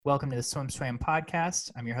Welcome to the SwimSwam podcast.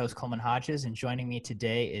 I'm your host, Coleman Hodges, and joining me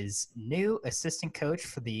today is new assistant coach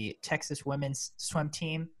for the Texas women's swim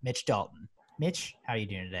team, Mitch Dalton. Mitch, how are you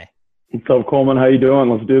doing today? What's up, Coleman? How you doing?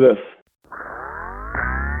 Let's do this.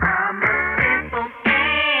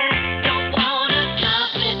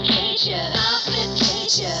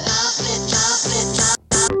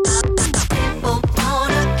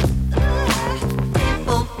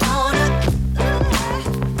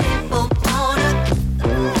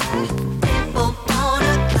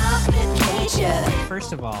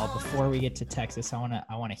 First of all, before we get to Texas, I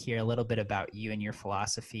want to hear a little bit about you and your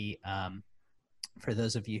philosophy. For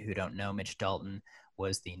those of you who don't know, Mitch Dalton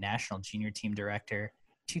was the national junior team director,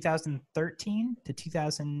 2013 to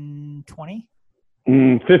 2020.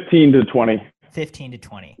 15 to 20. 15 to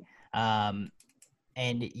 20. And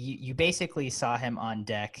you basically saw him on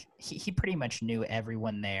deck. He pretty much knew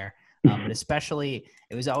everyone there, but especially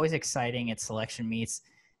it was always exciting at selection meets.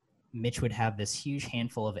 Mitch would have this huge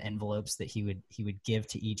handful of envelopes that he would give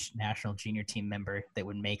to each national junior team member that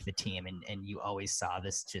would make the team. And you always saw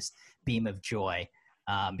this just beam of joy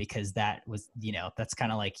because that was, that's kind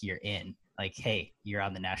of like you're in. Like, hey, you're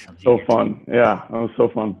on the national junior team. So fun. Yeah, that was so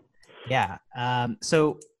fun. Yeah.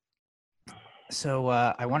 So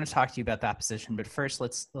I want to talk to you about that position, but first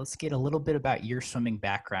let's get a little bit about your swimming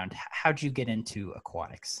background. How'd you get into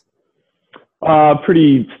aquatics?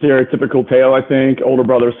 Pretty stereotypical tale, I think. Older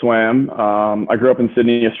brother swam. I grew up in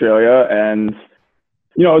Sydney, Australia, and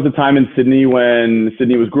it was a time in Sydney when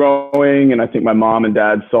Sydney was growing, and I think my mom and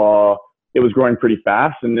dad saw it was growing pretty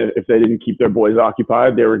fast, and if they didn't keep their boys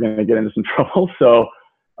occupied, they were going to get into some trouble. So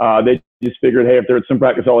they just figured, hey, if they're at swim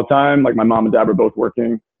practice all the time, like my mom and dad were both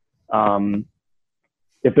working,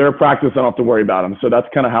 if they're at practice, I don't have to worry about them. So that's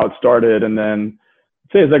kind of how it started, and then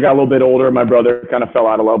as I got a little bit older, my brother kind of fell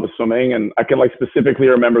out of love with swimming, and I can specifically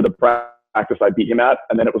remember the practice I beat him at,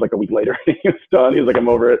 and then it was a week later he was done. He was like, I'm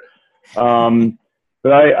over it. But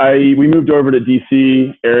we moved over to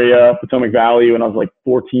DC area, Potomac Valley, when I was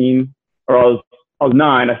 14, or I was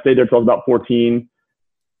 9. I stayed there till I was about 14.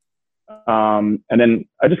 And then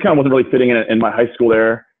I just kind of wasn't really fitting in my high school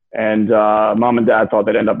there. And mom and dad thought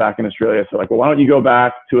they'd end up back in Australia. So well, why don't you go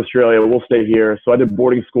back to Australia? We'll stay here. So I did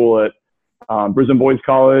boarding school at Brisbane Boys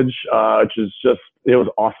College, which is it was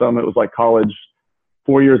awesome. It was like college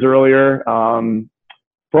 4 years earlier,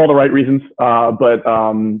 for all the right reasons. But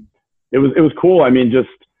it was cool. I mean, just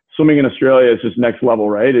swimming in Australia is just next level,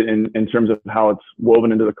 right? In terms of how it's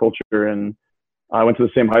woven into the culture. And I went to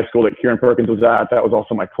the same high school that Kieran Perkins was at. That was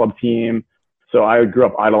also my club team. So I grew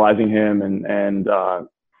up idolizing him and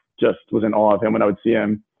just was in awe of him when I would see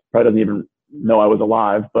him. Probably doesn't even know I was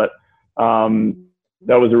alive, but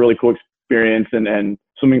that was a really cool experience. And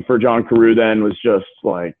swimming for John Carew then was just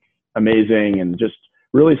amazing, and just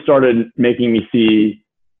really started making me see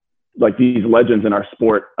these legends in our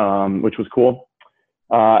sport, which was cool.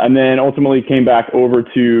 And then ultimately came back over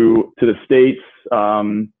to the States,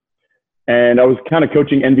 and I was kind of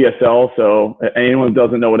coaching NVSL. So anyone who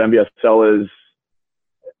doesn't know what NVSL is,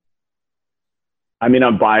 I mean,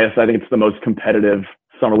 I'm biased. I think it's the most competitive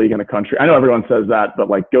summer league in the country. I know everyone says that, but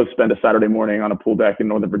go spend a Saturday morning on a pool deck in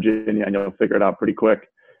Northern Virginia and you'll figure it out pretty quick.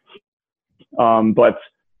 But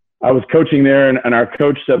I was coaching there, and our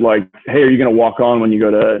coach said hey, are you going to walk on when you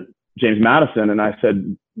go to James Madison? And I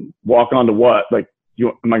said, walk on to what? Am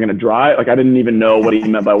I going to dry? I didn't even know what he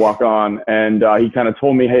meant by walk on. And he kind of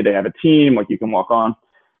told me, hey, they have a team, you can walk on.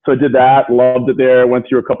 So I did that, loved it there, went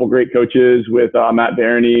through a couple great coaches with Matt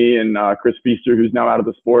Barney and Chris Feaster, who's now out of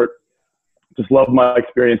the sport. Just loved my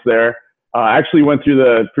experience there. I actually went through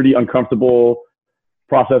the pretty uncomfortable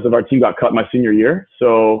process of our team got cut my senior year.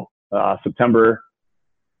 So September,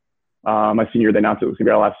 my senior year, they announced it was going to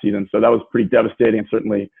be our last season. So that was pretty devastating, and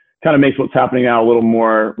certainly kind of makes what's happening now a little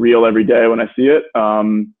more real every day when I see it.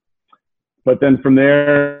 But then from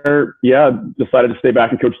there, decided to stay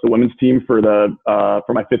back and coach the women's team for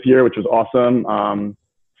my 5th year, which was awesome.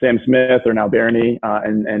 Sam Smith, or now Barney,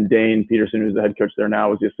 and Dane Peterson, who's the head coach there now,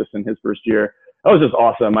 was the assistant his first year. That was just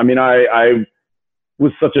awesome. I mean, I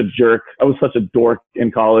was such a jerk. I was such a dork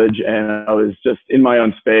in college, and I was just in my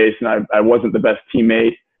own space, and I wasn't the best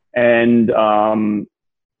teammate. And,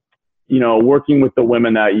 working with the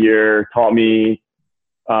women that year taught me,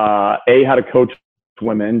 A, how to coach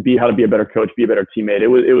women, B, how to be a better coach, be a better teammate. It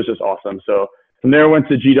was just awesome. So from there, I went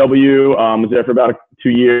to GW, was there for about 2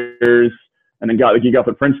 years. And then got the gig up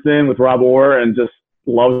at Princeton with Rob Orr, and just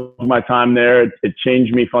loved my time there. It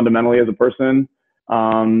changed me fundamentally as a person.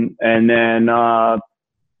 And then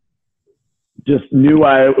just knew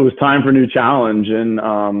it was time for a new challenge. And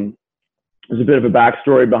there's a bit of a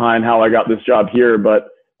backstory behind how I got this job here. But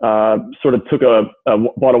sort of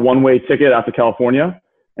bought a one-way ticket out to California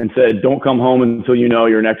and said, don't come home until you know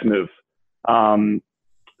your next move.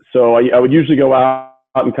 So I would usually go out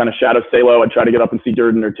and kind of shadow stay low. I'd try to get up and see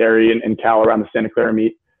Durden or Terry and Cal around the Santa Clara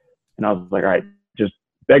meet. And I was like, all right, just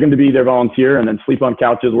beg them to be their volunteer and then sleep on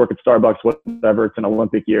couches, work at Starbucks, whatever. It's an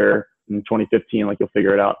Olympic year in 2015. Like, you'll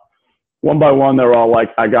figure it out. One by one, they were all like,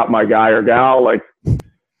 I got my guy or gal. Like,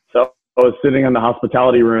 so I was sitting in the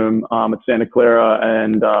hospitality room at Santa Clara,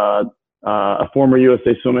 and a former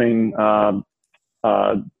USA Swimming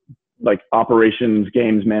like operations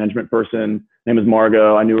games management person, name is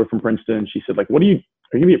Margot. I knew her from Princeton. She said, like, are you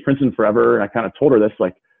gonna be at Princeton forever? And I kind of told her this,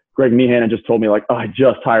 like, Greg Meehan had just told me, like, oh, I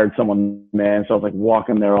just hired someone, man. So I was like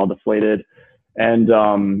walking there all deflated. And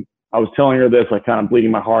I was telling her this, like, kind of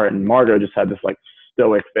bleeding my heart. And Margot just had this like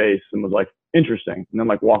stoic face and was like, interesting. And then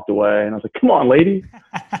like walked away. And I was like, come on, lady,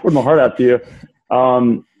 poured my heart out to you.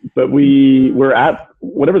 But we were at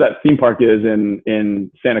whatever that theme park is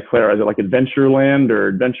in Santa Clara. Is it like Adventureland or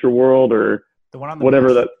Adventure World or the one on the whatever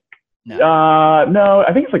beach? that? No,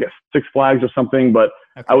 I think it's like a Six Flags or something. But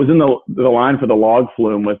okay. I was in the line for the log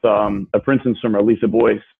flume with a Princeton swimmer, Lisa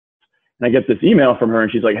Boyce, and I get this email from her,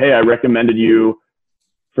 and she's like, "Hey, I recommended you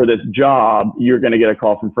for this job. You're going to get a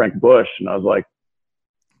call from Frank Bush." And I was like,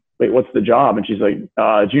 "Wait, what's the job?" And she's like,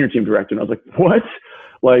 "Junior team director." And I was like, "What?"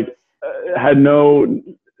 Like, I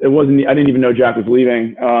didn't even know Jack was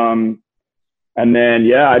leaving. And then,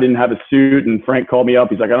 I didn't have a suit, and Frank called me up.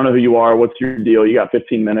 He's like, "I don't know who you are. What's your deal? You got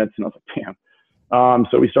 15 minutes. And I was like, damn.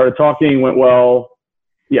 So we started talking, went well.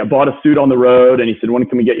 Yeah, bought a suit on the road, and he said, "When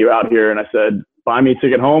can we get you out here?" And I said, "Buy me a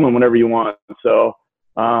ticket home and whenever you want." So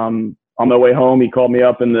on my way home, he called me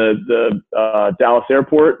up in the Dallas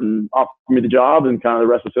airport and offered me the job, and kind of the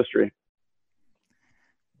rest is history.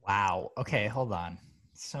 Wow. Okay, hold on.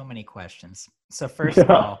 So many questions. So first of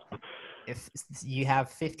all, if you have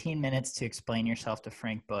 15 minutes to explain yourself to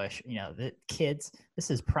Frank Bush, the kids, this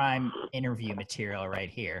is prime interview material right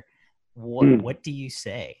here. What do you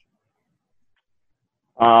say?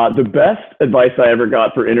 The best advice I ever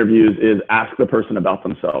got for interviews is ask the person about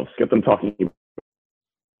themselves. Get them talking about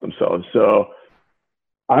themselves. So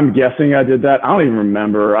I'm guessing I did that. I don't even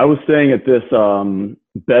remember. I was staying at this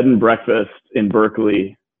bed and breakfast in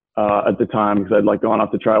Berkeley at the time, because I'd like gone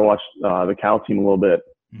up to try to watch the Cal team a little bit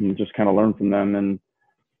and just kind of learn from them. And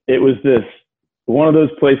it was one of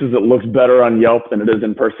those places that looks better on Yelp than it is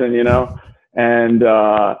in person, and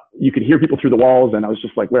you could hear people through the walls. And I was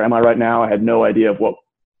just like, where am I right now? I had no idea of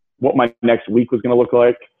what my next week was going to look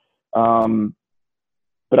like.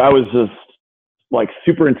 But I was just like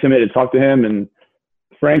super intimidated to talk to him. And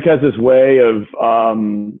Frank has this way of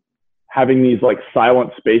having these like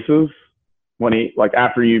silent spaces when he, like,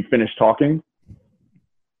 after you finish talking.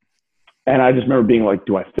 And I just remember being like,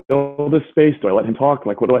 do I fill this space? Do I let him talk?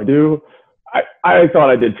 Like, what do I do? I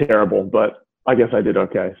thought I did terrible, but I guess I did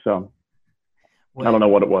okay. So I don't know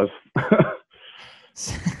what it was.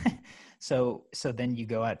 So then you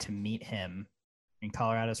go out to meet him in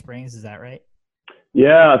Colorado Springs. Is that right?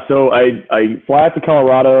 Yeah. So I fly out to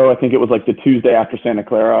Colorado. I think it was like the Tuesday after Santa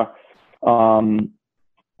Clara. And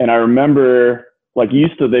I remember, like,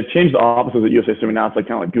 they've changed the offices at USA Swimming now. It's like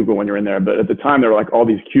kind of like Google when you're in there. But at the time, there were like all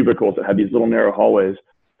these cubicles that had these little narrow hallways.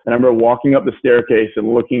 And I remember walking up the staircase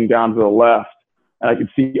and looking down to the left, and I could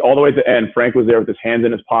see all the way to the end, Frank was there with his hands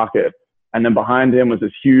in his pocket. And then behind him was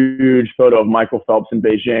this huge photo of Michael Phelps in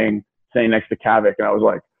Beijing standing next to Kavik. And I was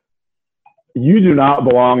like, you do not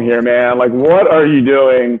belong here, man. Like, what are you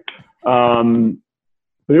doing?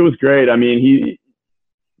 But it was great. I mean,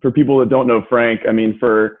 for people that don't know Frank, I mean,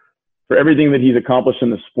 for everything that he's accomplished in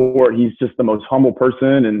the sport, he's just the most humble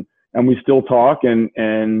person, and we still talk, and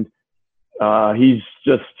he's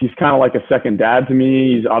kind of like a second dad to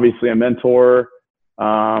me. He's obviously a mentor,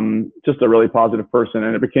 just a really positive person.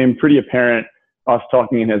 And it became pretty apparent, us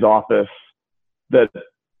talking in his office, that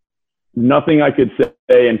nothing I could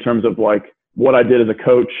say in terms of like what I did as a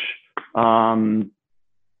coach,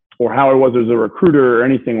 or how I was as a recruiter or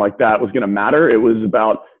anything like that was going to matter. It was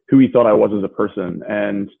about who he thought I was as a person.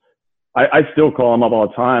 And I still call him up all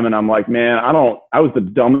the time, and I'm like, man, I was the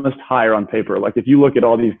dumbest hire on paper. Like, if you look at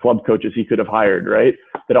all these club coaches he could have hired, right,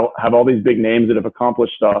 that have all these big names that have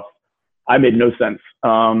accomplished stuff, I made no sense.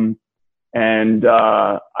 And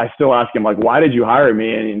I still ask him, like, why did you hire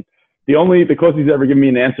me? And the closest he's ever given me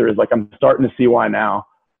an answer is like, I'm starting to see why now.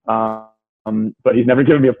 But he's never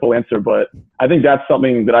given me a full answer. But I think that's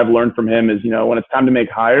something that I've learned from him is, when it's time to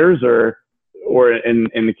make hires, or in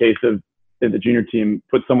the case of the junior team,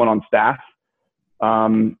 put someone on staff,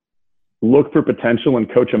 look for potential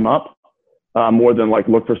and coach them up, more than like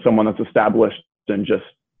look for someone that's established and just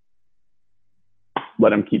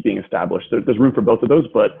let him keep being established. There's room for both of those,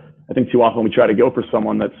 but I think too often we try to go for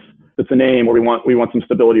someone that's a name, or we want some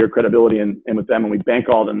stability or credibility and with them, and we bank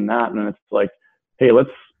all in that. And it's like, hey, let's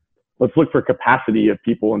look for capacity of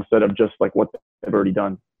people instead of just like what they've already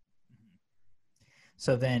done.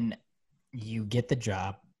 So then you get the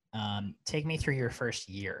job. Take me through your first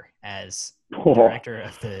year as director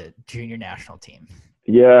of the junior national team.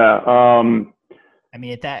 Yeah. I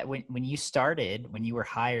mean, at that, when you started, when you were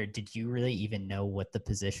hired, did you really even know what the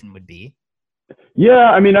position would be?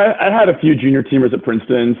 Yeah, I mean, I had a few junior teamers at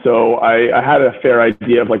Princeton, so I had a fair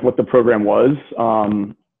idea of like what the program was.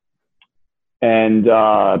 And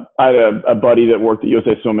I had a buddy that worked at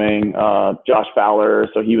USA Swimming, Josh Fowler,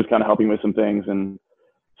 so he was kind of helping with some things. And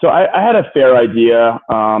so I had a fair idea.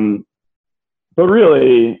 But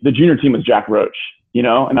really, the junior team was Jack Roach, you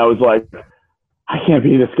know? And I was like, I can't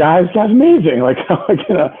be this guy. This guy's amazing. Like, how am I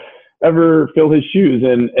going to ever fill his shoes?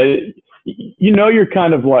 And you're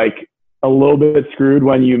kind of like a little bit screwed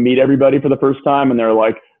when you meet everybody for the first time and they're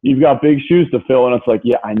like, you've got big shoes to fill. And it's like,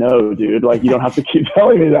 yeah, I know, dude. Like, you don't have to keep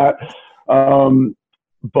telling me that.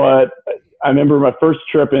 But I remember my first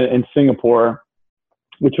trip in Singapore,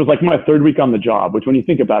 which was like my third week on the job, which when you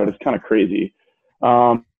think about it, is kind of crazy.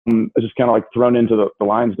 I was just kind of like thrown into the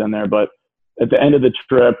lion's den there. But at the end of the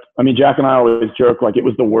trip, I mean, Jack and I always joke like it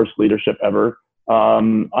was the worst leadership ever.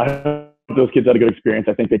 I hope those kids had a good experience.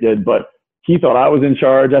 I think they did, but he thought I was in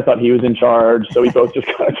charge. I thought he was in charge. So we both just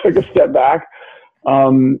kind of took a step back.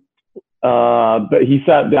 But he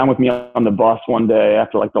sat down with me on the bus one day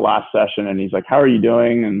after like the last session, and he's like, how are you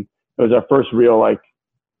doing? And it was our first real like,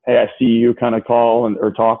 hey, I see you kind of call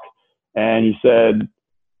or talk. And he said,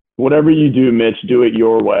 whatever you do, Mitch, do it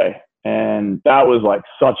your way. And that was like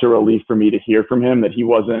such a relief for me to hear from him, that he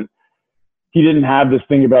didn't have this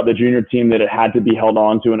thing about the junior team that it had to be held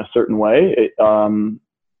on to in a certain way.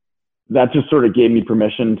 That just sort of gave me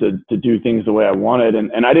permission to do things the way I wanted.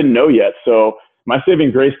 And I didn't know yet. So my saving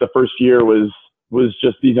grace the first year was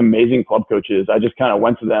just these amazing club coaches. I just kind of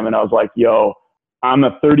went to them and I was like, yo, I'm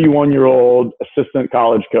a 31-year-old assistant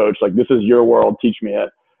college coach. Like, this is your world. Teach me it.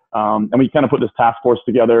 And we kind of put this task force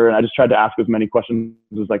together, and I just tried to ask as many questions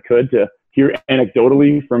as I could to hear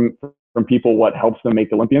anecdotally from people what helps them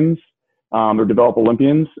make Olympians or develop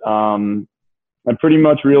Olympians. I pretty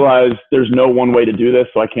much realized there's no one way to do this,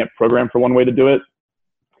 so I can't program for one way to do it.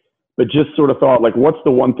 But just sort of thought, like, what's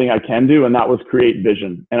the one thing I can do? And that was create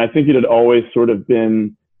vision. And I think it had always sort of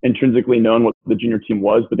been intrinsically known what the junior team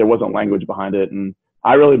was, but there wasn't language behind it. And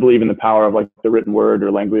I really believe in the power of like the written word or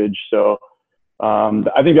language. So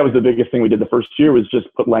I think that was the biggest thing we did the first year, was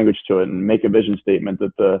just put language to it and make a vision statement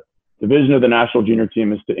that the vision of the national junior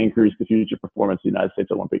team is to increase the future performance of the United States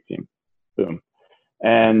Olympic team. Boom.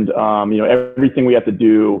 And, everything we have to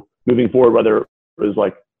do moving forward, whether it was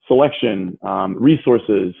like selection,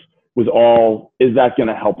 resources, is that going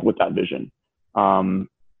to help with that vision?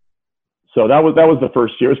 So that was the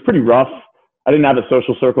first year. It was pretty rough. I didn't have a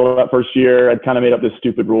social circle that first year. I'd kind of made up this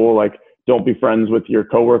stupid rule, like, don't be friends with your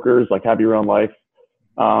coworkers, like have your own life.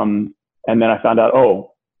 And then I found out,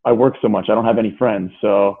 I work so much, I don't have any friends.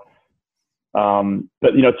 So,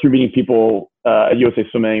 but through meeting people at USA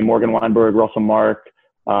Swimming, Morgan Weinberg, Russell Mark,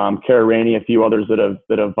 Kara Rainey, a few others that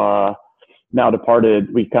have now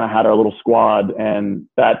departed, we kind of had our little squad, and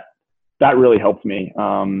that really helped me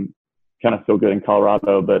kind of feel good in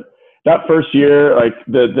Colorado. But that first year, like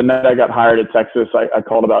the night I got hired at Texas, I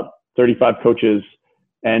called about 35 coaches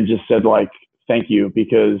and just said, like, thank you,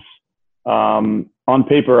 because on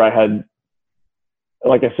paper I had,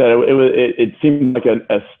 like I said, it seemed like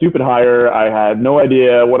a stupid hire. I had no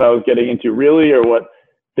idea what I was getting into really, or what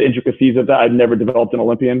the intricacies of that. I'd never developed an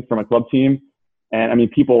Olympian from a club team. And I mean,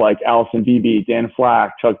 people like Allison Beebe, Dan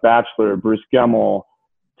Flack, Chuck Batchelor, Bruce Gemmell,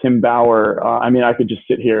 Tim Bauer. I mean, I could just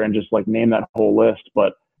sit here and just like name that whole list,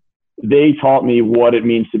 but they taught me what it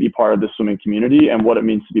means to be part of the swimming community and what it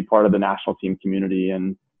means to be part of the national team community.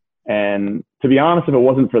 And to be honest, if it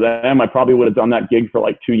wasn't for them, I probably would have done that gig for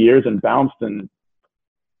like 2 years and bounced and,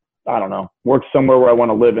 I don't know, worked somewhere where I want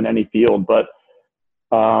to live in any field. But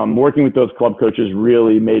working with those club coaches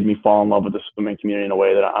really made me fall in love with the swimming community in a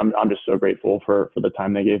way that I'm just so grateful for the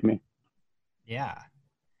time they gave me. Yeah.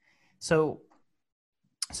 So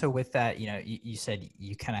with that, you said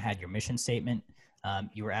you kind of had your mission statement.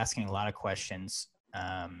 You were asking a lot of questions.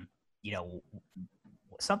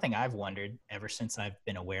 Something I've wondered ever since I've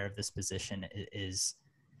been aware of this position is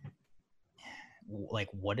like,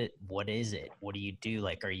 what is it? What do you do?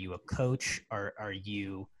 Like, are you a coach, or are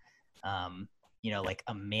you, like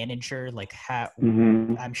a manager? Like,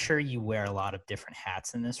 I'm sure you wear a lot of different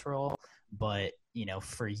hats in this role, but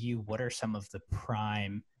for you, what are some of the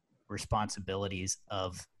prime responsibilities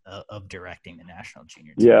of directing the national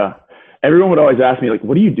junior team? Yeah. Everyone would always ask me, like,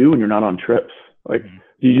 what do you do when you're not on trips? Like,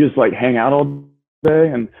 do you just like hang out all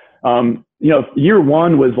day? And, year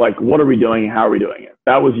one was like, what are we doing and how are we doing it?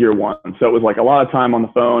 That was year one. So it was like a lot of time on the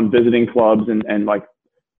phone, visiting clubs and like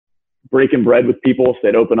breaking bread with people. So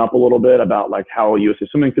they'd open up a little bit about like how USA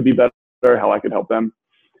Swimming could be better, how I could help them.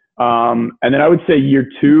 And then I would say year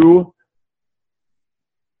two,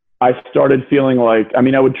 I started feeling like,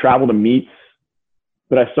 I would travel to meets,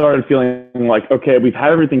 but I started feeling like, okay, we've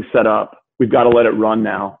had everything set up. We've got to let it run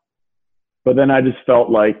now. But then I just felt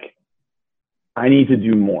like I need to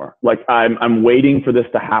do more. Like I'm waiting for this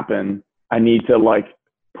to happen. I need to like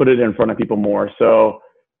put it in front of people more. So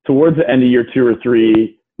towards the end of year 2 or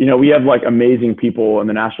 3, we have like amazing people in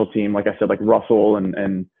the national team. Like I said, like Russell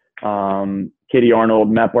and Katie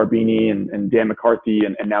Arnold, Matt Barbini and Dan McCarthy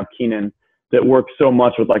and now Keenan that work so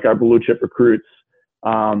much with like our blue chip recruits.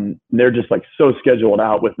 They're just like so scheduled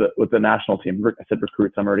out with the national team. I said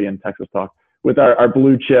recruits, I'm already in Texas talk with our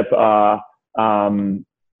blue chip,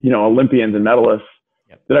 Olympians and medalists.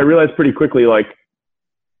 Yep. That I realized pretty quickly, like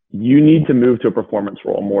you need to move to a performance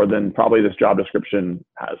role more than probably this job description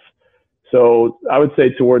has. So I would say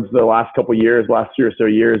towards the last couple of years, last 3 or so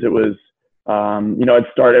years, it was,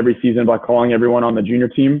 I'd start every season by calling everyone on the junior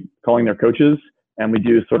team, calling their coaches. And we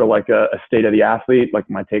do sort of like a state of the athlete, like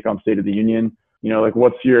my take on state of the union, like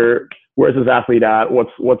where's this athlete at?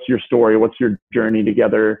 What's your story? What's your journey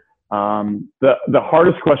together? The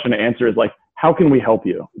hardest question to answer is like, how can we help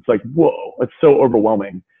you? It's like, whoa, it's so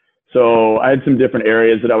overwhelming. So I had some different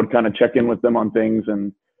areas that I would kind of check in with them on things.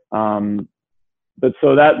 And, but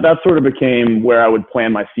so that sort of became where I would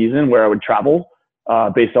plan my season, where I would travel,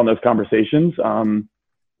 based on those conversations.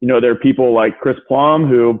 There are people like Chris Plum,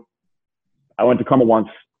 who I went to Carmel once,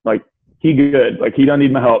 like he good, like he doesn't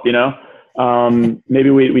need my help,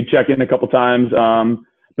 maybe we check in a couple times.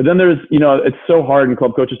 But then there's, it's so hard and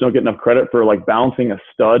club coaches don't get enough credit for like balancing a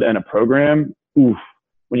stud and a program. Oof.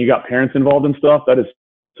 When you got parents involved and stuff, that is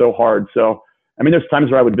so hard. So, there's times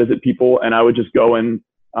where I would visit people and I would just go and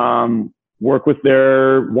work with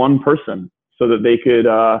their one person so that they could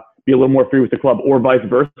be a little more free with the club, or vice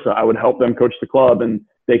versa. I would help them coach the club and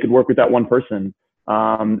they could work with that one person.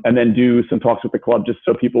 And then do some talks with the club just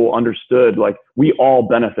so people understood, like we all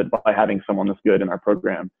benefit by having someone that's good in our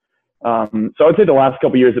program. So I would say the last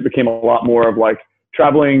couple of years, it became a lot more of like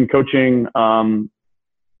traveling, coaching,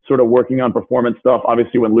 sort of working on performance stuff.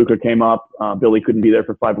 Obviously when Luca came up, Billy couldn't be there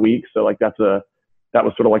for 5 weeks. So like that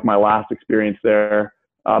was sort of like my last experience there.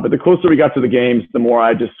 But the closer we got to the games, the more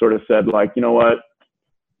I just sort of said like, you know what,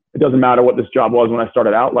 it doesn't matter what this job was when I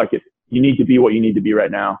started out, like you need to be what you need to be right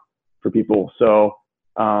now for people. So,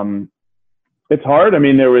 it's hard.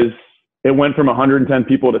 It went from 110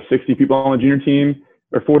 people to 60 people on the junior team,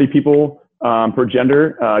 or 40 people, per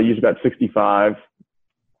gender, usually about 65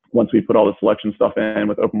 once we put all the selection stuff in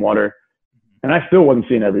with open water. And I still wasn't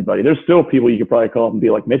seeing everybody. There's still people you could probably call up and be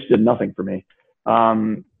like, Mitch did nothing for me.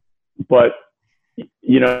 But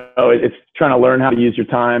it's trying to learn how to use your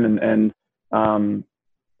time. And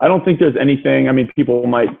I don't think there's anything, people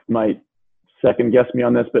might second guess me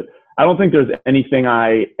on this, but I don't think there's anything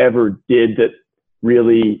I ever did that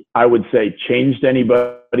really, I would say, changed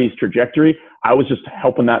anybody's trajectory. I was just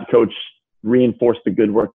helping that coach reinforce the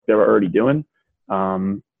good work they were already doing.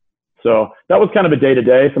 So that was kind of a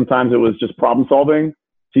day-to-day. Sometimes it was just problem solving,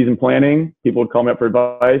 season planning. People would call me up for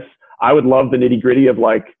advice. I would love the nitty-gritty of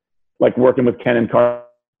like working with Ken and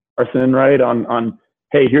Carson, right? On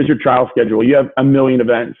hey, here's your trial schedule. You have a million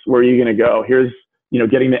events. Where are you going to go? Here's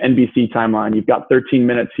getting the NBC timeline. You've got 13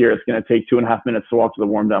 minutes here. It's going to take 2.5 minutes to walk to the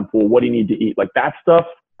warm down pool. What do you need to eat? Like that stuff,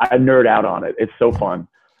 I nerd out on it. It's so fun.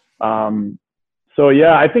 So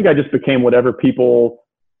yeah, I think I just became whatever people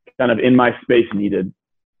kind of in my space needed.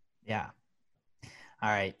 Yeah. All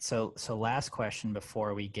right. So last question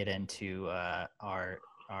before we get into our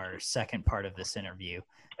second part of this interview.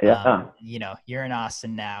 Yeah. You're in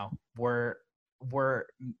Austin now. We're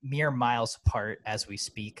mere miles apart as we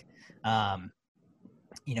speak.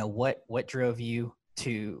 What drove you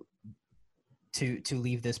to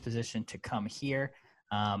leave this position to come here?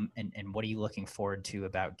 And what are you looking forward to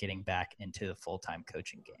about getting back into the full-time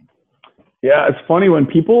coaching game? Yeah, it's funny when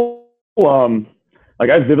people, like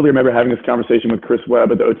I vividly remember having this conversation with Chris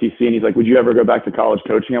Webb at the OTC, and he's like, would you ever go back to college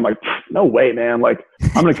coaching? I'm like, no way, man. Like,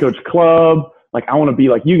 I'm going to coach club. Like, I want to be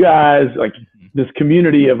like you guys, like this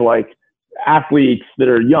community of like athletes that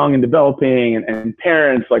are young and developing and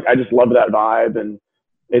parents. Like, I just love that vibe. And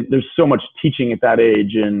there's so much teaching at that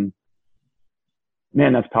age. And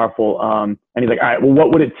man, that's powerful. And he's like, all right, well,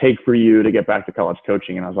 what would it take for you to get back to college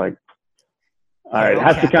coaching? And I was like, All right. It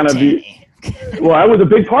Hero has to kind of be, Capitani. well, I was a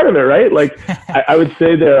big part of it, right? Like I would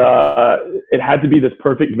say there, it had to be this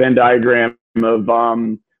perfect Venn diagram of,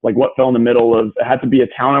 like what fell in the middle of, it had to be a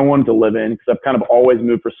town I wanted to live in because I've kind of always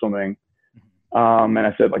moved for swimming. And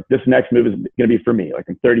I said, like, this next move is going to be for me. Like,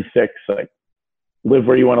 I'm 36, like, live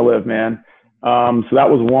where you want to live, man. So that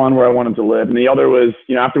was one where I wanted to live. And the other was,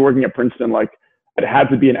 you know, after working at Princeton, like, it had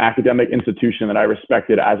to be an academic institution that I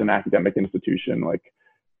respected as an academic institution. Like,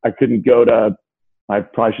 I couldn't go to, I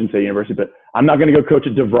probably shouldn't say university, but I'm not going to go coach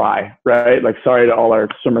at DeVry, right? Like, sorry to all our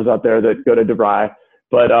swimmers out there that go to DeVry,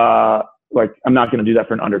 but like, I'm not going to do that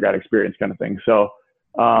for an undergrad experience kind of thing. So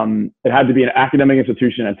it had to be an academic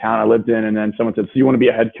institution in a town I lived in. And then someone said, so you want to be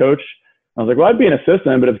a head coach? I was like, well, I'd be an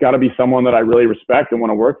assistant, but it's got to be someone that I really respect and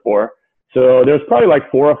want to work for. So there's probably like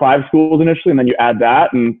 4 or 5 schools initially, and then you add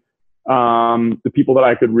that, and the people that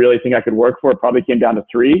I could really think I could work for probably came down to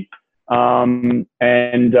 3.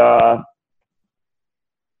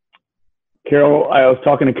 Carol, I was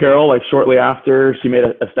talking to Carol like shortly after she made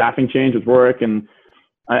a staffing change with Rorik, and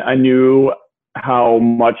I knew how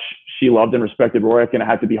much she loved and respected Rorik, and it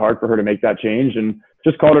had to be hard for her to make that change, and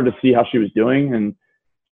just called her to see how she was doing. And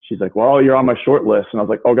she's like, well, you're on my short list. And I was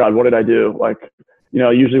like, oh God, what did I do? Like, you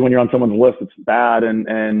know, usually when you're on someone's list, it's bad.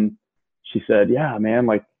 And she said, yeah, man,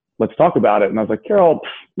 like, let's talk about it. And I was like, Carol,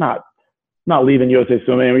 not leaving USA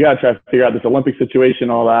Swimming. We got to try to figure out this Olympic situation,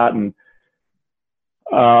 all that. And,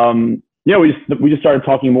 yeah, we just started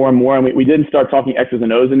talking more and more, and we didn't start talking X's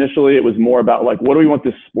and O's initially. It was more about like, what do we want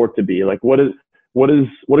this sport to be? Like, what do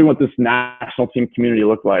we want this national team community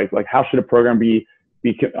look like? Like, how should a program be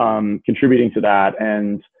contributing to that?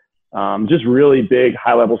 And just really big,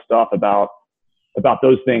 high level stuff about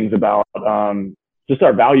those things, about just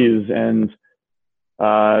our values. And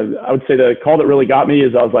I would say the call that really got me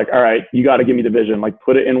is I was like, all right, you got to give me the vision. Like,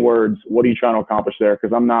 put it in words. What are you trying to accomplish there?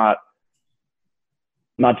 Because I'm not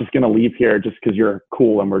just going to leave here just because you're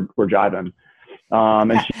cool and we're jiving.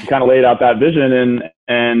 And she kind of laid out that vision,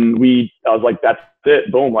 and I was like, that's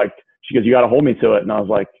it. Boom. Like, she goes, you got to hold me to it. And I was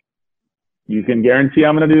like, you can guarantee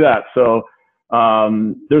I'm going to do that. So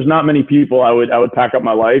there's not many people I would pack up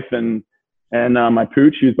my life and my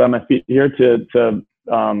pooch, who's by my feet here, to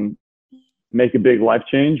make a big life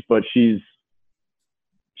change, but she's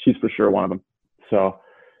for sure one of them. So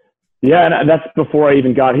yeah, and that's before I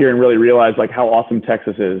even got here and really realized like how awesome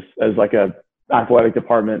Texas is as like a athletic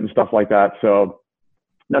department and stuff like that. So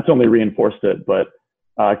that's only reinforced it. But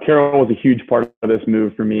Carol was a huge part of this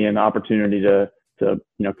move for me, and the opportunity to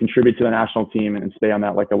contribute to the national team and stay on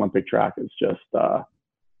that like Olympic track is just so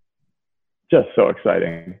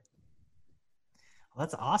exciting. Well,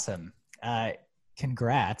 that's awesome.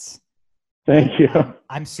 Congrats. Thank you.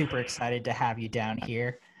 I'm super excited to have you down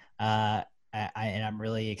here. And I'm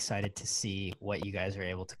really excited to see what you guys are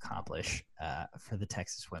able to accomplish for the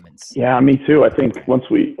Texas women's. Yeah, me too. I think once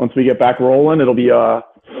we get back rolling, it'll be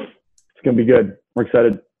it's gonna be good. We're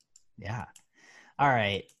excited. Yeah. All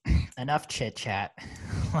right. Enough chit chat.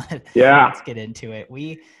 Let's get into it.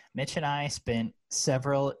 Mitch and I spent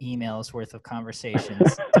several emails worth of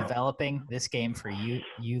conversations developing this game for you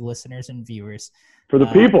listeners and viewers. For the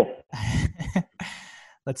people.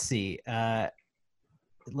 Let's see. I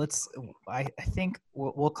think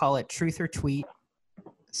we'll call it truth or tweet,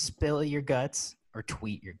 spill your guts, or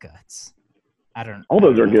tweet your guts. All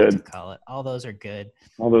those are good. All those are good.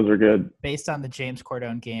 All those are good. Based on the James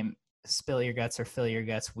Cordone game, spill your guts or fill your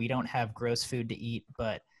guts. We don't have gross food to eat,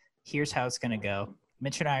 but here's how it's going to go.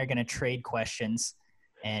 Mitch and I are going to trade questions,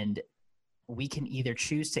 and we can either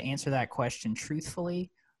choose to answer that question truthfully,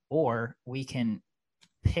 or we can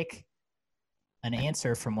pick an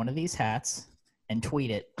answer from one of these hats and tweet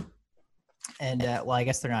it. And well, I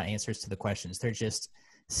guess they're not answers to the questions. They're just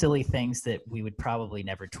silly things that we would probably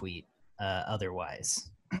never tweet otherwise.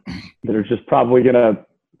 That are just probably going to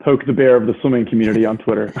poke the bear of the swimming community on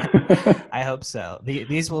Twitter. I hope so.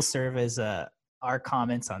 These will serve as our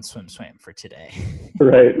comments on SwimSwam for today.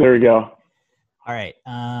 Right. There we go. All right.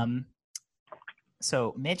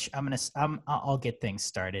 So Mitch, I'll get things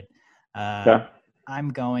started. Okay. I'm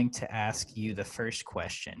going to ask you the first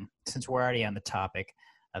question, since we're already on the topic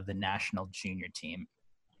of the national junior team.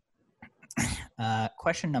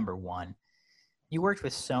 Question number 1. You worked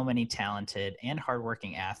with so many talented and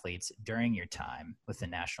hardworking athletes during your time with the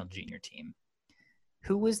national junior team.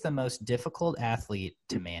 Who was the most difficult athlete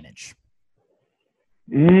to manage?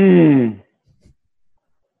 Man.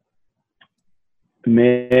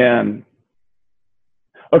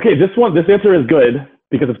 Okay, this answer is good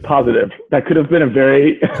because it's positive. That could have been a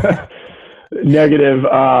very negative.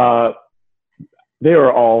 They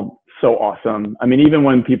were all so awesome. I mean, even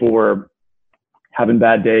when people were having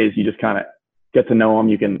bad days, you just kind of get to know them,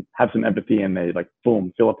 you can have some empathy, and they like,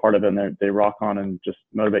 boom, feel a part of it, and they rock on and just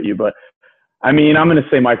motivate you. But I mean, I'm going to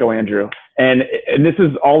say Michael Andrew, and this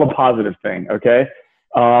is all a positive thing. Okay.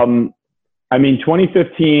 I mean,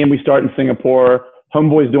 2015, we start in Singapore.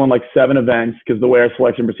 Homeboy's doing like 7 events because the way our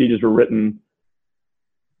selection procedures were written,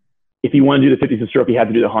 if he wanted to do the 50s and stroke, he had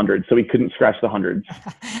to do the 100. So he couldn't scratch the 100s.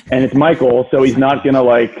 And it's Michael, so he's not going to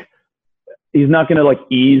like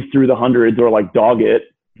ease through the 100s or like dog it.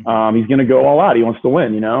 He's going to go all out. He wants to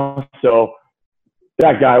win, you know? So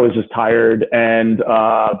that guy was just tired. And,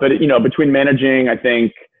 but you know, between managing, I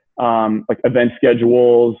think, like event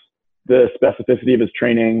schedules, the specificity of his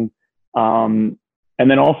training, and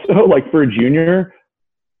then also like for a junior,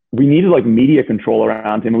 we needed like media control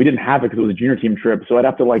around him. We didn't have it because it was a junior team trip. So I'd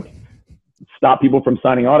have to like stop people from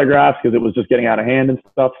signing autographs because it was just getting out of hand and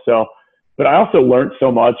stuff. So, but I also learned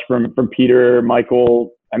so much from Peter,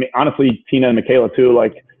 Michael, I mean, honestly, Tina and Michaela too,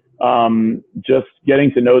 like, just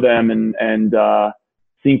getting to know them and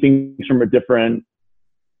seeing things from a different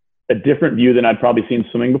view than I'd probably seen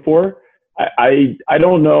swimming before. I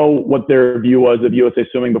don't know what their view was of USA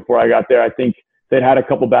Swimming before I got there. I think they'd had a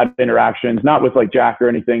couple bad interactions, not with like Jack or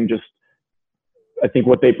anything, just I think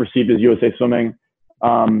what they perceived as USA Swimming.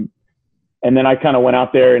 And then I kind of went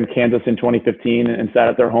out there in Kansas in 2015 and sat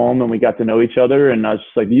at their home, and we got to know each other. And I was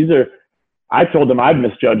just like, I told them I'd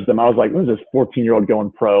misjudged them. I was like, what is this 14-year-old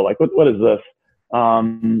going pro? Like, what is this?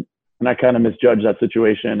 And I kind of misjudged that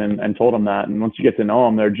situation and told them that. And once you get to know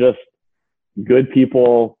them, they're just good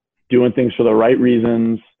people doing things for the right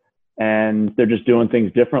reasons. And they're just doing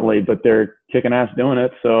things differently, but they're kicking ass doing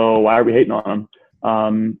it. So why are we hating on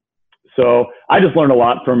them? So I just learned a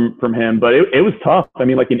lot from him, but it was tough. I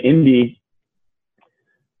mean, like in Indy,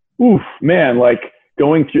 oof, man, like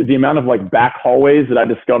going through the amount of like back hallways that I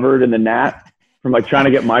discovered in the Nat from like trying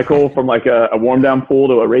to get Michael from like a warm down pool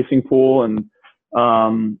to a racing pool. And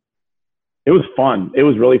it was fun. It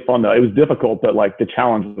was really fun though. It was difficult, but like the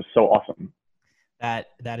challenge was so awesome.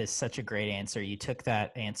 That is such a great answer. You took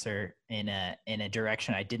that answer in a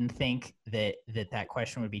direction I didn't think that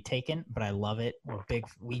question would be taken, but I love it.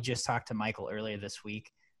 We just talked to Michael earlier this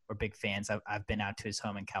week. We're big fans. I've been out to his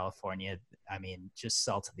home in California. I mean, just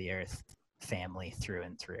salt of the earth family through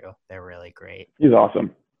and through. They're really great. He's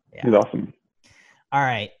awesome. Yeah. He's awesome. All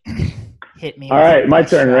right. Hit me. All right. My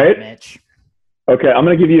turn, shot, right? Mitch. Okay. I'm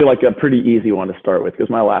going to give you like a pretty easy one to start with because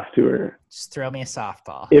my last two are. Just throw me a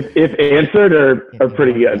softball. If answered are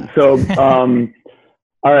pretty good. So,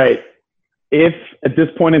 all right. If at this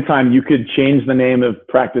point in time you could change the name of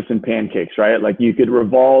Practice and Pancakes, right? Like you could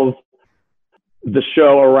revolve the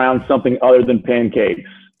show around something other than pancakes.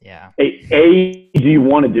 Yeah. Do you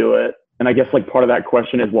want to do it? And I guess like part of that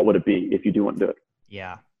question is what would it be if you do want to do it?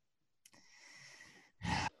 Yeah.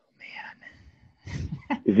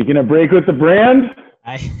 Is he going to break with the brand?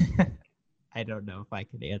 I don't know if I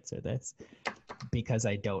can answer this because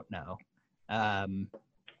I don't know.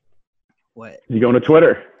 What? Is he going to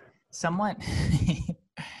Twitter? Somewhat.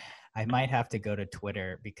 I might have to go to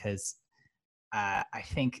Twitter because I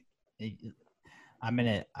think I'm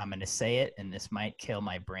gonna say it, and this might kill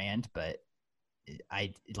my brand, but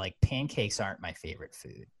I like pancakes aren't my favorite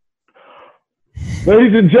food.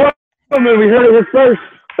 Ladies and gentlemen, we heard it here first.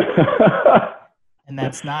 And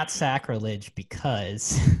that's not sacrilege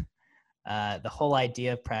because the whole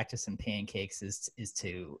idea of Practice and Pancakes is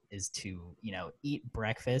to eat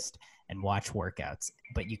breakfast and watch workouts,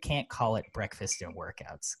 but you can't call it breakfast and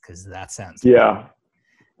workouts because that sounds weird.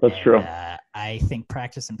 That's true. I think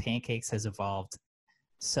Practice and Pancakes has evolved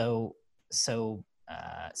so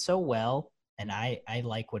well, and I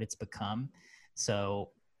like what it's become.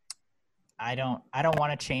 So I don't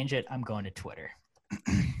want to change it. I'm going to Twitter.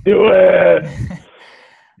 Do it.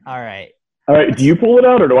 All right. Do you pull it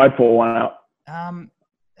out or do I pull one out?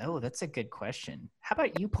 Oh, that's a good question. How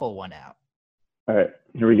about you pull one out? All right,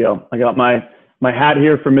 here we go. I got my hat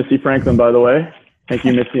here for Missy Franklin, by the way. Thank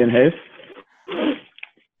you, Missy and Hayes.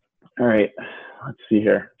 All right, let's see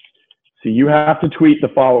here. So you have to tweet the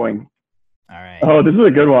following. All right. Oh, this is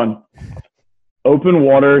a good one. Open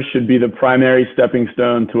water should be the primary stepping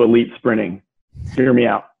stone to elite sprinting. Hear me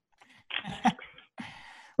out.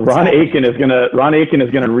 Ron Aiken is gonna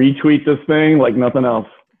retweet this thing like nothing else.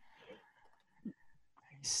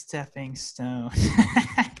 Stepping stone.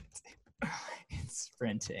 It's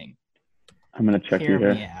sprinting. I'm gonna check you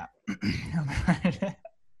here. Hear me out.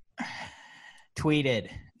 Tweeted.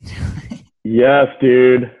 Yes,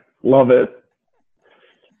 dude. Love it.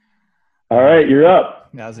 All right, you're up.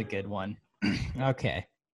 That was a good one. Okay.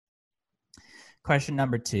 Question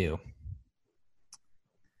number 2.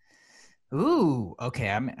 Ooh, okay.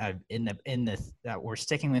 I'm we're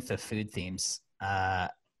sticking with the food themes.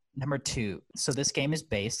 Number 2. So this game is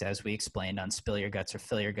based, as we explained, on Spill Your Guts or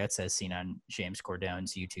Fill Your Guts, as seen on James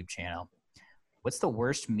Cordone's YouTube channel. What's the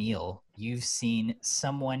worst meal you've seen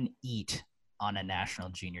someone eat on a national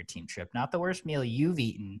junior team trip? Not the worst meal you've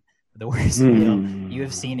eaten, but the worst meal you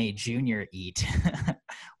have seen a junior eat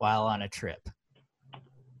while on a trip.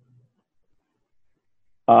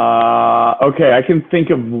 Okay, I can think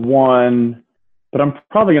of one, but I'm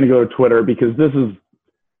probably going to go to Twitter because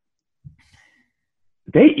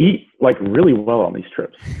they eat like really well on these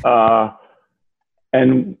trips.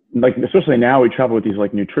 And like, especially now we travel with these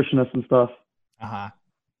like nutritionists and stuff. Uh-huh.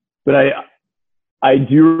 But I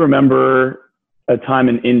do remember a time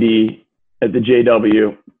in Indy at the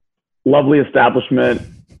JW, lovely establishment,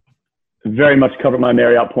 very much covered my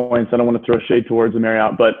Marriott points. I don't want to throw shade towards the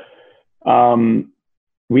Marriott, but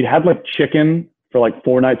we'd had like chicken for like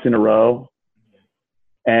 4 nights in a row.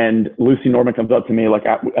 And Lucy Norman comes up to me, like,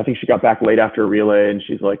 I think she got back late after a relay, and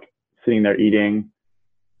she's like sitting there eating.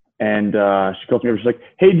 And she calls me over, she's like,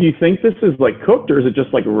 hey, do you think this is like cooked, or is it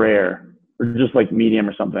just like rare, or just like medium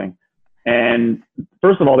or something? And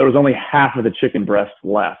first of all, there was only half of the chicken breast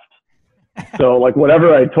left. So like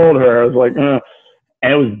whatever I told her, I was like, and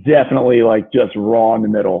it was definitely like just raw in the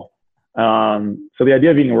middle. So the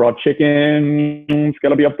idea of eating raw chicken, it's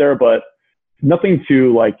gotta be up there, but nothing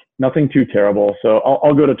too terrible. So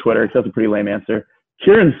I'll go to Twitter because that's a pretty lame answer.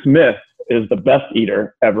 Kieran Smith is the best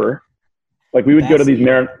eater ever. Like we would go to these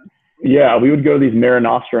we would go to these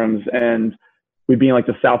Marinostrums, and we'd be in like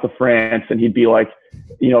the south of France, and he'd be like,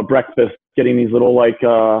 breakfast, getting these little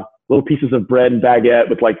little pieces of bread and baguette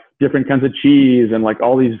with like different kinds of cheese and like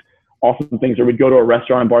all these awesome things. Or we'd go to a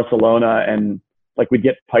restaurant in Barcelona and like we'd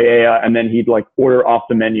get paella, and then he'd like order off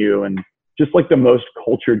the menu, and just like the most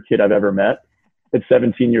cultured kid I've ever met at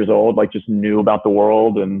 17 years old, like just knew about the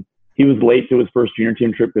world. And he was late to his first junior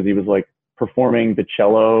team trip because he was like performing the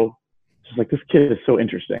cello. Just like, this kid is so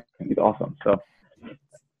interesting. He's awesome. So,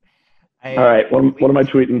 all right. What am I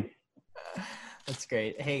tweeting? That's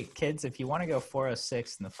great. Hey kids, if you want to go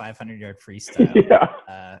 406 in the 500-yard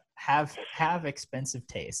freestyle, have expensive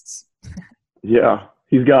tastes. Yeah,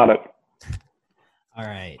 he's got it. All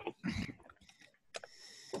right.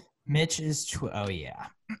 Mitch is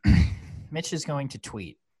Mitch is going to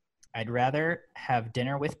tweet, I'd rather have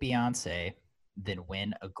dinner with Beyonce than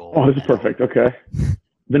win a gold medal. Oh, this is perfect. Okay.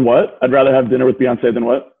 Then what? I'd rather have dinner with Beyonce than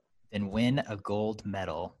what? Than win a gold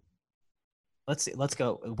medal. Let's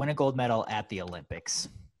go. Win a gold medal at the Olympics.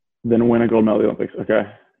 Then win a gold medal at the Olympics. Okay.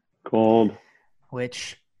 Gold.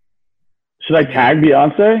 Which. Should I tag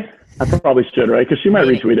Beyonce? I probably should, right? Because she might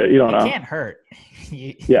retweet it. You don't know. It can't hurt.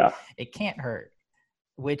 Yeah. It can't hurt.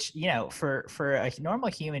 Which, for a normal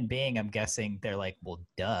human being, I'm guessing they're like, well,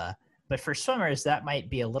 duh. But for swimmers, that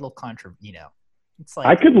might be a little It's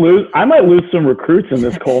like, I might lose some recruits in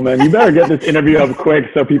this, Coleman. You better get this interview up quick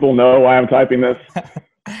so people know why I'm typing this.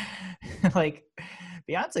 Like,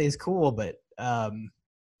 Beyonce is cool, but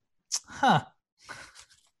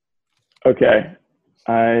Okay.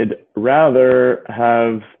 I'd rather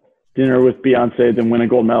have dinner with Beyonce than win a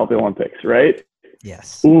gold medal at the Olympics, right?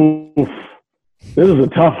 Yes. Ooh, this is a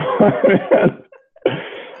tough one, man.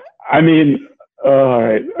 I mean, all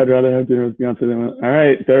right. I'd rather have dinner with Beyonce than win. All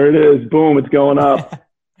right, there it is. Boom, it's going up.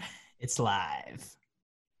 It's live.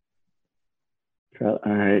 All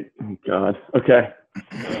right. Oh, God. Okay.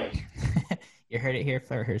 You heard it here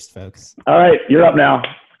first, folks. All right, you're up now.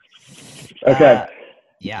 Okay.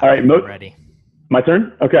 Yeah. All right, ready. My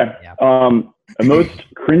turn? Okay. Yeah. The most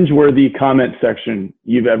cringeworthy comment section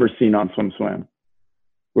you've ever seen on SwimSwam,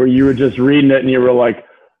 where you were just reading it and you were like,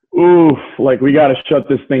 oof, like we got to shut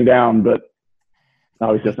this thing down, but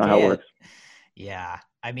obviously that's not how it works. Yeah.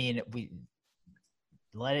 I mean,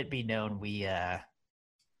 let it be known we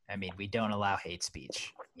don't allow hate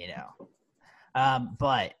speech,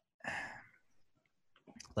 but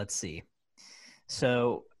let's see.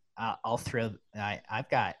 So I'll throw, I've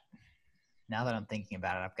got, now that I'm thinking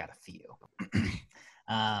about it, I've got a few.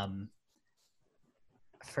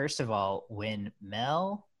 First of all, when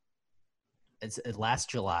it's last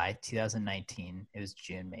July, 2019, it was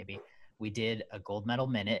June maybe, we did a gold medal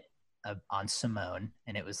minute on Simone,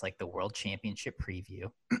 and it was like the world championship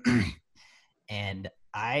preview. And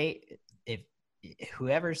if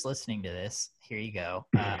whoever's listening to this, here you go.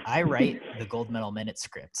 I write the gold medal minute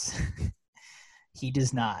scripts. He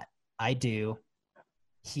does not. I do.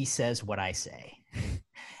 He says what I say.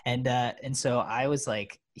 And so I was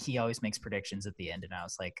like, he always makes predictions at the end, and I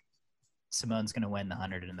was like, Simone's going to win the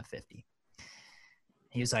 100 and the 50.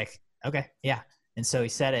 He was like, okay, yeah. And so he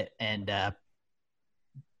said it, and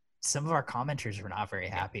some of our commenters were not very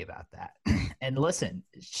happy about that. And listen,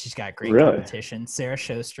 she's got great Really? competition. Sarah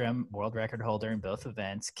Sjostrom, world record holder in both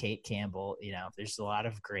events. Kate Campbell, there's a lot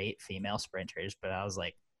of great female sprinters, but I was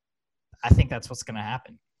like, I think that's what's going to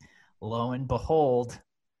happen. Lo and behold,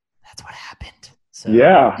 that's what happened. So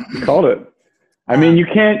yeah, you called it. I mean, you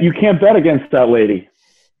can't bet against that lady.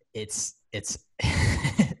 It's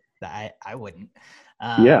I wouldn't.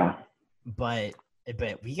 Yeah. But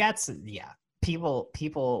we got some,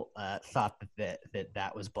 people thought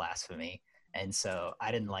that was blasphemy, and so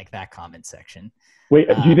I didn't like that comment section. Wait,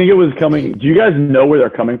 do you think it was coming? Do you guys know where they're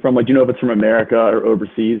coming from? Like, do you know if it's from America or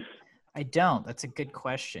overseas? I don't. That's a good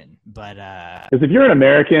question, but because if you're an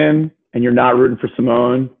American and you're not rooting for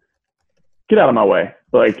Simone, get out of my way.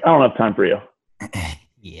 Like, I don't have time for you.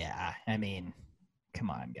 Yeah, I mean, come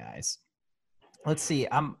on, guys. Let's see.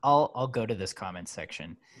 I'll go to this comment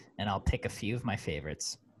section and I'll pick a few of my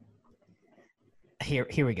favorites.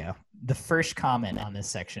 Here we go. The first comment on this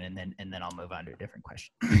section, and then I'll move on to a different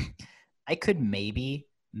question. I could maybe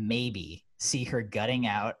see her gutting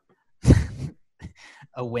out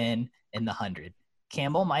a win in the 100.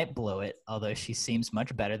 Campbell might blow it, although she seems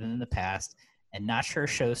much better than in the past, and not sure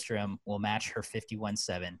Sjostrom will match her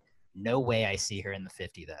 51.7. No way I see her in the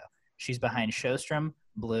 50, though. She's behind Sjostrom,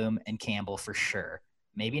 Bloom, and Campbell for sure.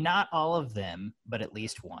 Maybe not all of them, but at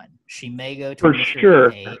least one. She may go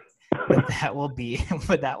 23.8, but that will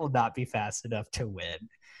not be fast enough to win.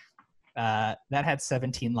 That had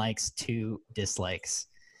 17 likes, 2 dislikes,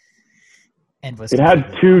 and was. It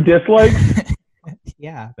had 2 dislikes.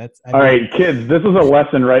 Yeah, all right, kids. This is a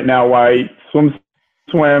lesson right now. Why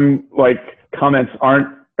SwimSwam like comments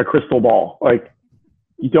aren't a crystal ball. Like,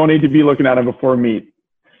 you don't need to be looking at them before meet.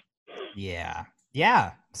 Yeah.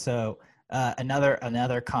 So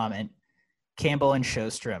another comment: Campbell and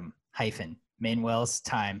Sjostrom - Manuel's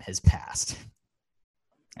time has passed.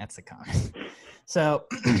 That's the comment. So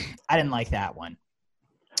I didn't like that one.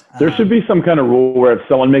 There should be some kind of rule where if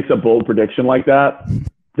someone makes a bold prediction like that,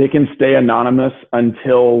 they can stay anonymous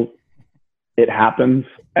until it happens,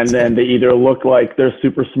 and then they either look like they're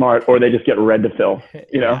super smart or they just get read to fill.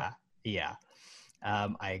 You know? Yeah.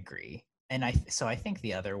 I agree. And I think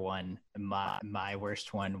the other one, my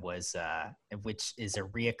worst one was, which is a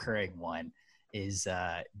reoccurring one, is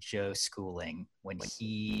Joe Schooling when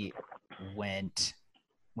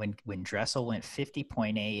Dressel went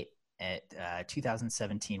 50.8 at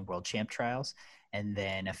 2017 World Champ Trials. And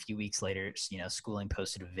then a few weeks later, Schooling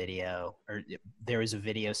posted a video, or there was a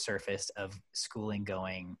video surfaced of Schooling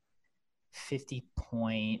going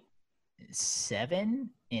 50.7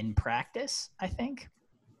 in practice, I think.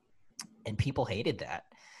 And people hated that.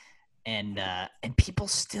 And people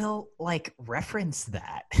still like reference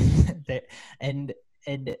that. and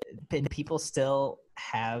people still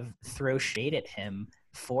throw shade at him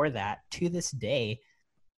for that to this day,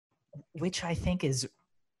 which I think is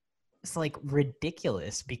like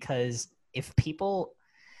ridiculous, because if people,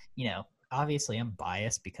 obviously I'm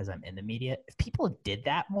biased because I'm in the media. If people did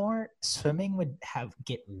that more, swimming would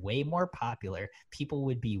get way more popular. People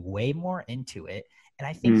would be way more into it. And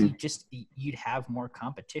I think you'd have more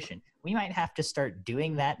competition. We might have to start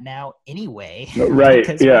doing that now anyway. Right.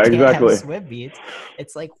 Because yeah, we can't exactly. have swim meets.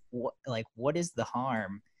 It's like what is the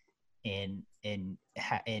harm in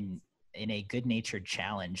a good-natured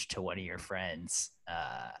challenge to one of your friends?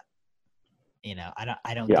 I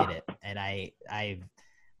don't get it. And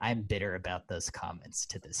I'm bitter about those comments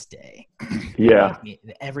to this day. Yeah.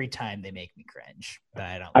 Every time they make me cringe, but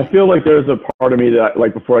I don't. I feel like there's a part of me that,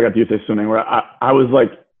 like, before I got to USA Swimming, where I was like,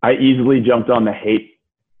 I easily jumped on the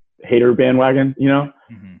hater bandwagon,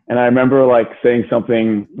 Mm-hmm. And I remember like saying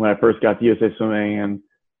something when I first got to USA Swimming, and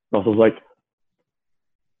Russell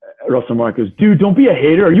Mark goes, "Dude, don't be a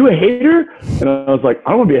hater. Are you a hater?" And I was like, "I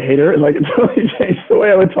don't want to be a hater." And like, it totally changed the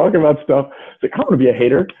way I would talk about stuff. It's like, I don't want to be a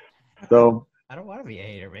hater. So I don't want to be a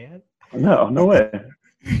hater, man. No way.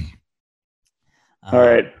 All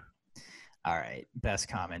right. Best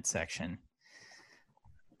comment section.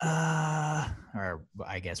 Or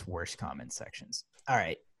I guess worst comment sections. All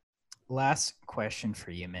right. Last question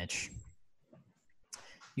for you, Mitch.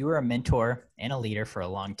 You were a mentor and a leader for a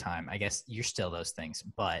long time. I guess you're still those things,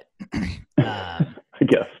 but I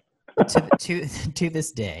guess to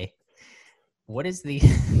this day, what is the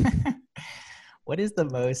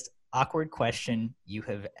most awkward question you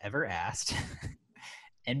have ever asked,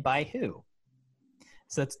 and by who?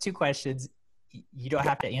 So it's 2 questions. You don't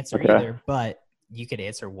have to answer either, but you could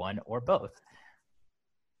answer one or both.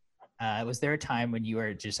 Was there a time when you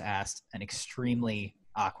were just asked an extremely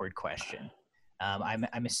awkward question?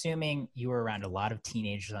 I'm assuming you were around a lot of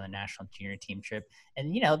teenagers on the national junior team trip,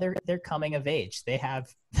 and they're coming of age. They have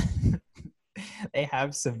they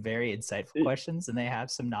have some very insightful questions, and they have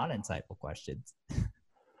some non-insightful questions.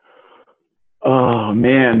 Oh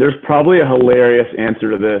man, there's probably a hilarious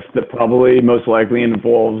answer to this that probably most likely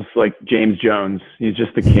involves like James Jones. He's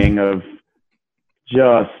just the king of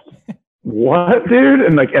just what, dude?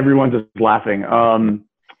 And like everyone's just laughing.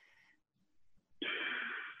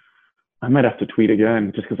 I might have to tweet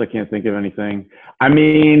again just because I can't think of anything. I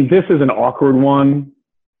mean, this is an awkward one.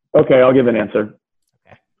 Okay, I'll give an answer.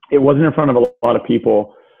 Okay. It wasn't in front of a lot of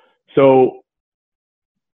people. So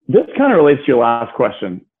this kind of relates to your last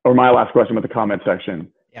question, or my last question with the comment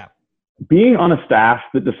section. Yeah. Being on a staff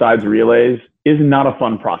that decides relays is not a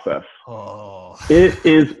fun process. Oh. It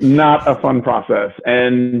is not a fun process.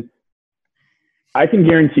 And I can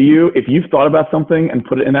guarantee you, if you've thought about something and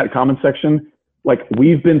put it in that comment section, like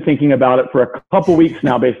we've been thinking about it for a couple weeks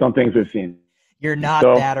now based on things we've seen. You're not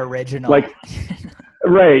that original. Like,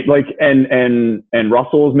 right. Like, and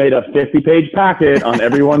Russell's made a 50-page packet on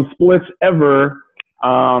everyone's splits ever,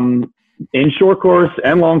 in short course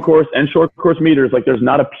and long course and short course meters. Like there's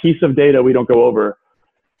not a piece of data we don't go over.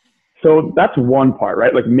 So that's one part,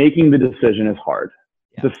 right? Like making the decision is hard.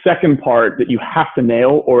 Yeah. The second part that you have to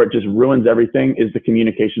nail or it just ruins everything is the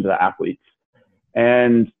communication to the athletes.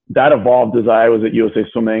 And that evolved as I was at USA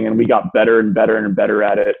Swimming, and we got better and better and better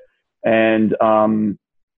at it. And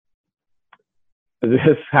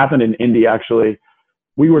this happened in Indy, actually.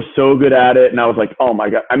 We were so good at it, and I was like, oh my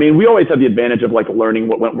God. I mean, we always had the advantage of like learning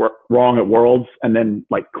what went wrong at Worlds and then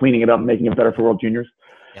like cleaning it up and making it better for World Juniors.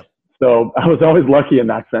 Yep. So I was always lucky in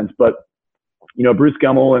that sense. But, Bruce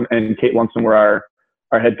Gemmell and Kate Lunson were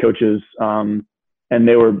our head coaches. And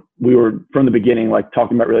we were from the beginning, like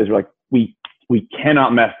talking about relays, we're like, we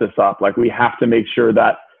cannot mess this up. Like we have to make sure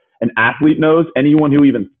that an athlete knows, anyone who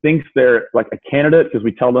even thinks they're like a candidate, because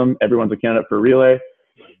we tell them everyone's a candidate for a relay.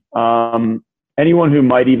 Anyone who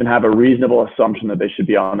might even have a reasonable assumption that they should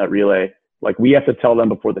be on that relay, like we have to tell them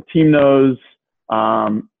before the team knows,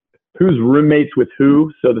 who's roommates with who,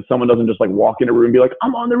 so that someone doesn't just like walk in a room and be like,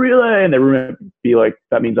 I'm on the relay, and their roommate be like,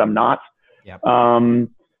 that means I'm not. Yep. And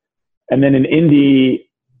then in Indy,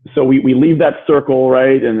 so we leave that circle,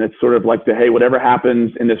 right? And it's sort of like hey, whatever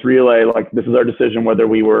happens in this relay, like this is our decision, whether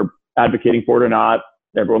we were advocating for it or not.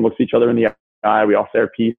 Everyone looks each other in the eye. We all say our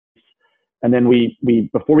piece. And then we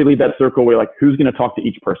before we leave that circle, we're like, who's going to talk to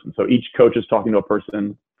each person? So each coach is talking to a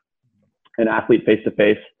person, an athlete face to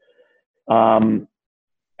face. And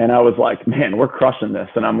I was like, man, we're crushing this.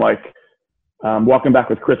 And I'm like, walking back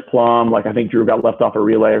with Chris Plum. Like I think Drew got left off a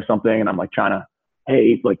relay or something. And I'm like trying to,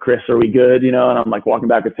 hey, like Chris, are we good? And I'm like walking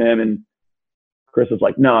back with him, and Chris is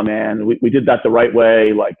like, no, man, we did that the right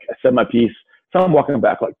way. Like I said my piece. So I'm walking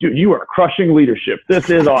back like, dude, you are crushing leadership. This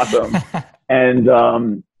is awesome. And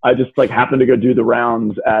I just like happened to go do the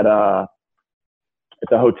rounds at the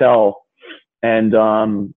hotel, and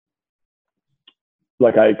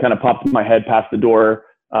like I kind of popped my head past the door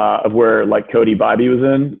of where like Cody Bybee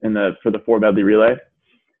was for the 4 medley relay,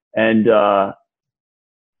 and I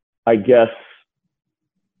guess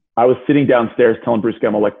I was sitting downstairs telling Bruce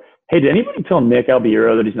Gemmell, like, hey, did anybody tell Nick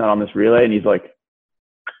Albiero that he's not on this relay? And he's like,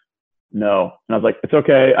 no. And I was like, it's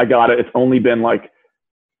okay. I got it. It's only been like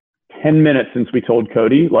 10 minutes since we told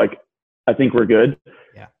Cody. Like, I think we're good.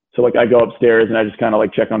 Yeah. So like I go upstairs and I just kind of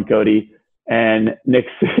like check on Cody, and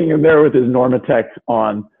Nick's sitting in there with his Normatec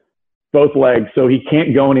on both legs. So he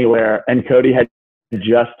can't go anywhere. And Cody had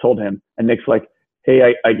just told him, and Nick's like,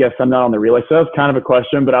 hey, I guess I'm not on the relay. So that was kind of a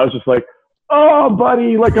question, but I was just like, oh,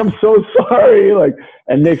 buddy, like, I'm so sorry. Like,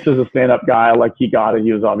 and Nick's just a stand-up guy. Like, he got it.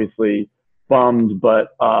 He was obviously bummed, but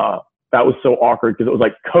that was so awkward because it was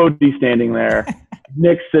like Cody standing there,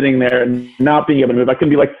 Nick sitting there and not being able to move. I couldn't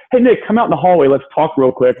be like, hey, Nick, come out in the hallway. Let's talk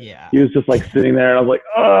real quick. Yeah. He was just like sitting there, and I was like,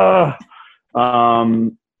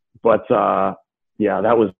 yeah,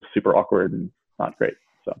 that was super awkward and not great.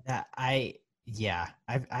 So I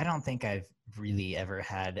don't think I've really ever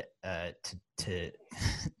had to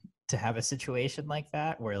have a situation like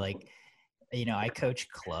that where, like, I coach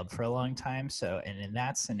club for a long time. So, and in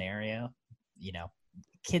that scenario,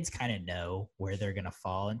 kids kind of know where they're going to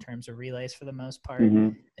fall in terms of relays for the most part,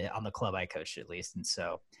 on the club I coached at least. And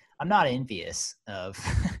so I'm not envious of,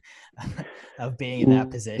 of being in that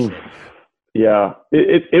position. Yeah,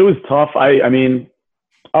 it was tough. I mean,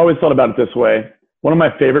 I always thought about it this way. One of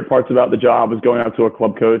my favorite parts about the job was going out to a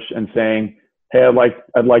club coach and saying, hey,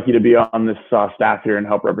 I'd like you to be on this staff here and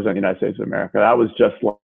help represent the United States of America. That was just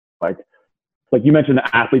like you mentioned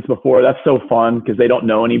the athletes before. That's so fun because they don't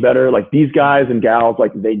know any better. Like these guys and gals,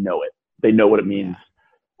 like they know it. They know what it means.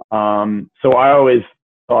 So I always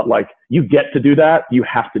thought like, you get to do that, you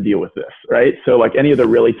have to deal with this, right? So like any of the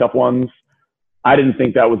really tough ones, I didn't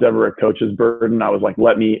think that was ever a coach's burden. I was like,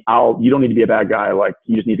 you don't need to be a bad guy. Like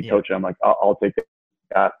you just need to coach him. Like I'll take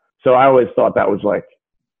that. So I always thought that was like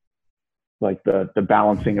the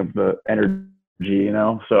balancing of the energy, you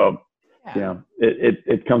know? So,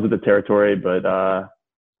 it comes with the territory, but,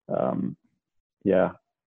 yeah.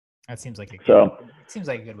 That seems like it seems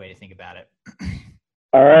like a good way to think about it.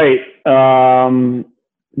 All right.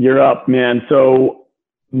 You're up, man. So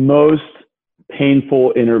most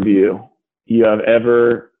painful interview you have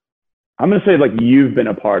ever, I'm going to say like you've been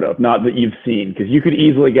a part of, not that you've seen, because you could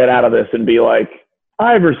easily get out of this and be like,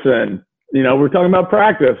 Iverson, you know, we're talking about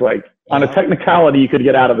practice. Like on a technicality, you could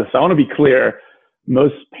get out of this. So I want to be clear.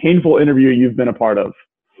 Most painful interview you've been a part of.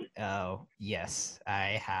 Oh, yes.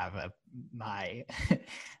 I have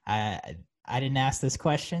I didn't ask this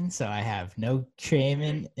question, so I have no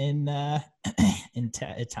shame in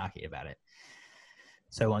talking about it.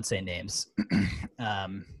 So I won't say names.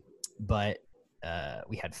 But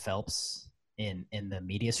we had Phelps in the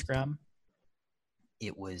media scrum.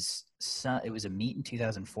 It was a meet in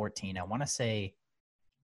 2014. I want to say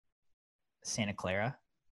Santa Clara.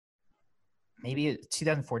 Maybe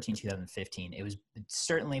 2014, 2015. It was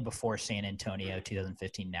certainly before San Antonio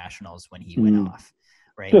 2015 Nationals when he went off.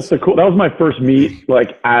 Right. Just cool. That was my first meet,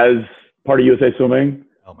 like as part of USA Swimming.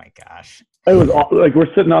 Oh my gosh. It was like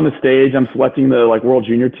we're sitting on the stage. I'm selecting the like World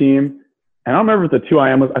Junior team, and I don't remember if the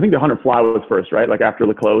 2IM was. I think the 100 fly was first, right? Like after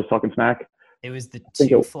Leclos was talking smack. It was the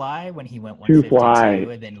 2 fly when he went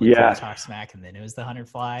 152, and then Leclos talked smack, and then it was the 100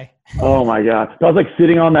 fly. Oh my god! So I was like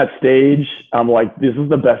sitting on that stage. I'm like, this is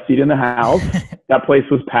the best seat in the house. That place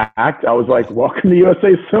was packed. I was like, welcome to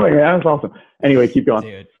USA Swimming, man. That's awesome. Anyway, keep going.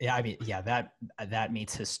 Dude, yeah, I mean, yeah, that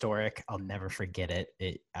meet's historic. I'll never forget it.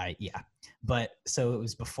 But so it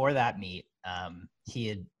was before that meet.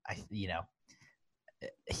 He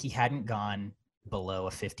hadn't gone below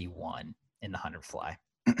a 51 in the 100 fly.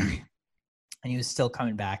 And he was still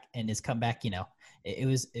coming back, and his comeback, I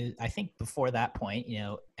think before that point,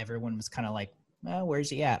 everyone was kind of like, well,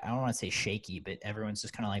 where's he at? I don't want to say shaky, but everyone's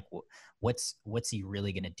just kind of like, what's he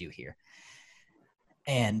really going to do here?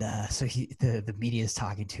 And so the media is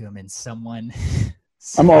talking to him, and someone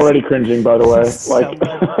I'm already cringing, by the way.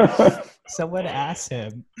 Someone asked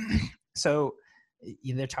him, so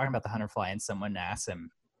they're talking about the 100 fly, and someone asked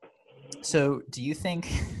him, so do you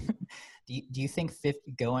think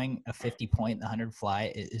going a 50 point in the 100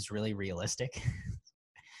 fly is really realistic?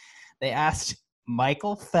 They asked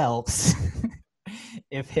Michael Phelps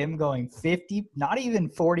if him going 50, not even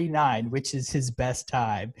 49, which is his best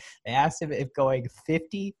time. They asked him if going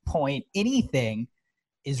 50 point anything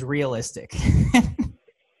is realistic.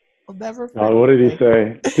 I'll never forget. Oh, what did he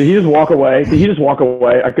say? Did he just walk away?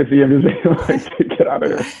 I could see him just like, get out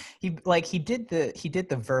of here. He did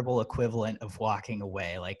the verbal equivalent of walking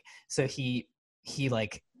away. Like, so he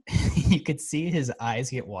like, you could see his eyes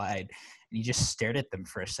get wide, and he just stared at them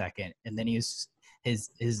for a second, and then his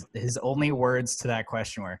only words to that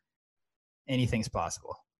question were, anything's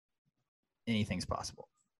possible. Anything's possible.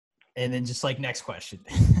 And then just like, next question.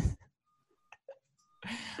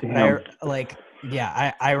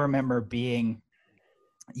 I remember being,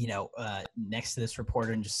 next to this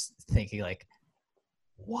reporter and just thinking like,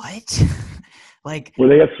 what? Like, were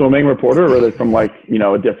they a swimming reporter, or were they from like,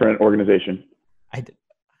 a different organization?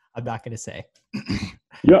 I'm not going to say.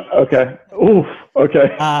 Yeah. Okay. Oof.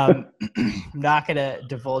 Okay. I'm not going to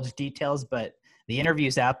divulge details, but the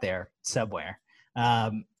interview's out there somewhere.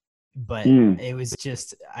 But it was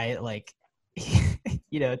just,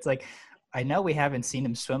 it's like, I know we haven't seen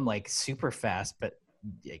him swim like super fast, but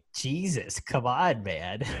Jesus, come on,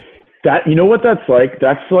 man. That, you know what that's like?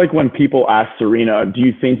 That's like when people ask Serena, do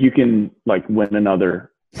you think you can like win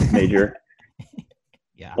another major?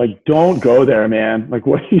 Yeah. Like, don't go there, man. Like,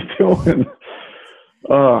 what are you doing?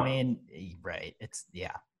 I mean, right. It's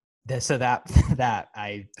So that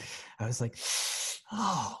I was like,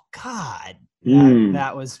 oh God,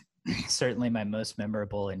 that was certainly my most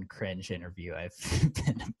memorable and cringe interview I've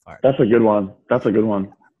been a part of. That's a good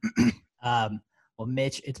one. Well,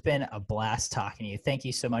 Mitch, it's been a blast talking to you. Thank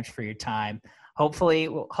you so much for your time. Hopefully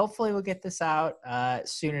we'll get this out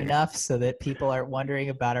soon enough so that people aren't wondering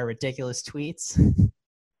about our ridiculous tweets.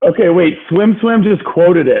 Okay, wait. SwimSwam just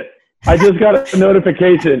quoted it. I just got a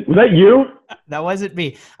notification. Was that you? That wasn't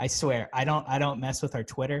me. I swear. I don't mess with our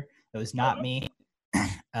Twitter. It was not me.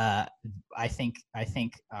 I think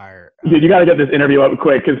our dude, you got to get this interview up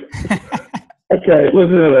quick. Okay,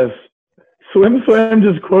 listen to this. SwimSwam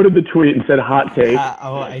just quoted the tweet and said hot take.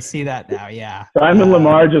 I see that now. Yeah. Simon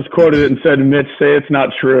Lamar just quoted it and said, Mitch, say it's not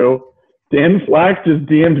true. Dan Flack just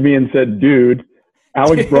DM'd me and said, dude.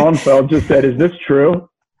 Alex Braunfeld just said, is this true?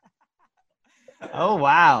 Oh,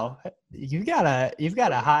 wow. You've got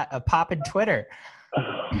a pop in Twitter.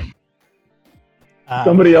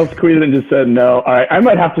 Somebody else tweeted and just said no. All right, I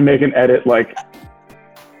might have to make an edit. Like,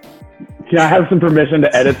 can I have some permission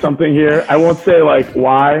to edit something here? I won't say like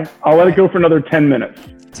why. I'll let it go for another 10 minutes.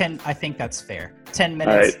 10. I think that's fair. 10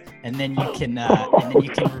 minutes, right. and then you can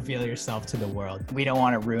reveal yourself to the world. We don't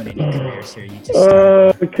want to ruin any careers here. You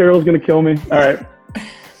just Carol's gonna kill me. All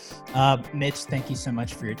right. Mitch, thank you so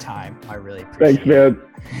much for your time. I really appreciate it.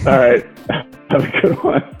 Thanks, man. All right. Have a good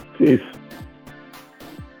one. Peace.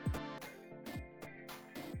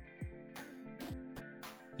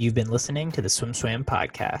 You've been listening to the SwimSwam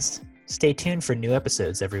podcast. Stay tuned for new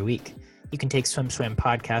episodes every week. You can take SwimSwam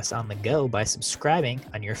podcast on the go by subscribing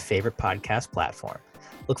on your favorite podcast platform.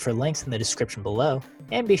 Look for links in the description below,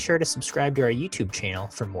 and be sure to subscribe to our YouTube channel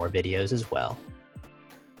for more videos as well.